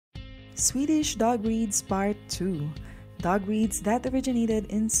Swedish Dog Breeds Part 2. Dog breeds that originated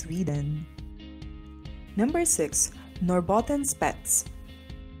in Sweden. Number 6. Norbottenspets.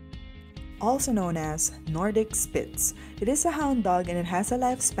 Also known as Nordic Spitz. It is a hound dog and it has a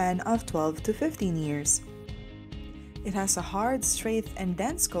lifespan of 12 to 15 years. It has a hard, straight, and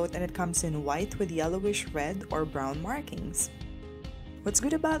dense coat and it comes in white with yellowish red or brown markings. What's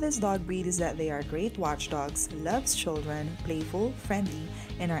good about this dog breed is that they are great watchdogs, loves children, playful, friendly,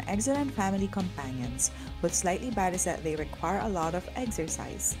 and are excellent family companions. What's slightly bad is that they require a lot of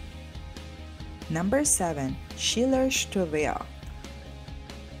exercise. Number 7. Schillerstövare.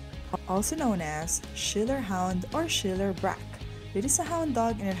 Also known as Schillerhound or Schillerbrak. It is a hound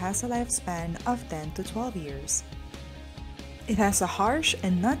dog and it has a lifespan of 10 to 12 years. It has a harsh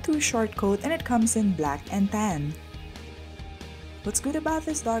and not too short coat and it comes in black and tan. What's good about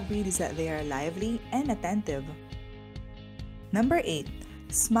this dog breed is that they are lively and attentive. Number 8.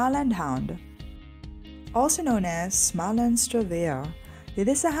 Smaland Hound. Also known as Smalandstövare. It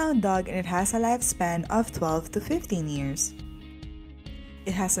is a hound dog and it has a lifespan of 12 to 15 years.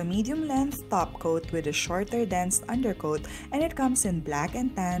 It has a medium-length top coat with a shorter, dense undercoat and it comes in black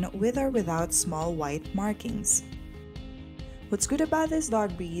and tan with or without small white markings. What's good about this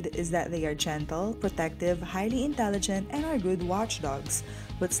dog breed is that they are gentle, protective, highly intelligent, and are good watchdogs.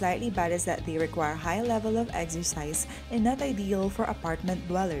 What's slightly bad is that they require high level of exercise and not ideal for apartment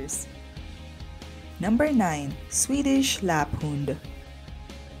dwellers. Number 9. Swedish Lapphund.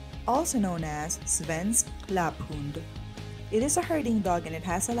 Also known as Swedish Lapphund. It is a herding dog and it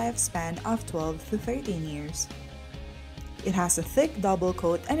has a lifespan of 12 to 13 years. It has a thick double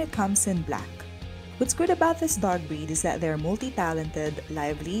coat and it comes in black. What's good about this dog breed is that they're multi-talented,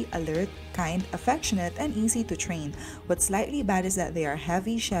 lively, alert, kind, affectionate, and easy to train. What's slightly bad is that they are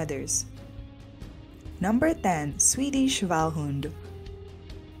heavy shedders. Number 10. Swedish Vallhund.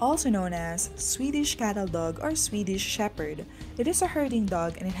 Also known as Swedish Cattle Dog or Swedish Shepherd. It is a herding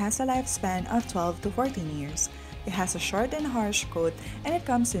dog and it has a lifespan of 12 to 14 years. It has a short and harsh coat and it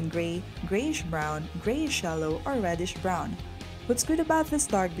comes in gray, grayish-brown, grayish-yellow, or reddish-brown. What's good about this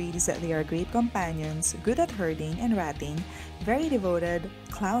dog breed is that they are great companions, good at herding and ratting, very devoted,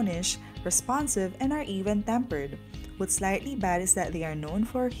 clownish, responsive, and are even-tempered. What's slightly bad is that they are known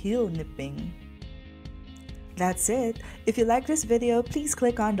for heel nipping. That's it! If you like this video, please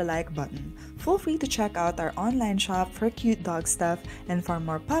click on the like button. Feel free to check out our online shop for cute dog stuff, and for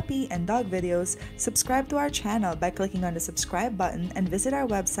more puppy and dog videos, subscribe to our channel by clicking on the subscribe button and visit our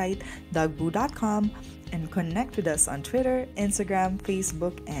website dogboo.com and connect with us on Twitter, Instagram,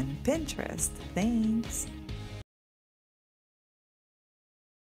 Facebook, and Pinterest. Thanks!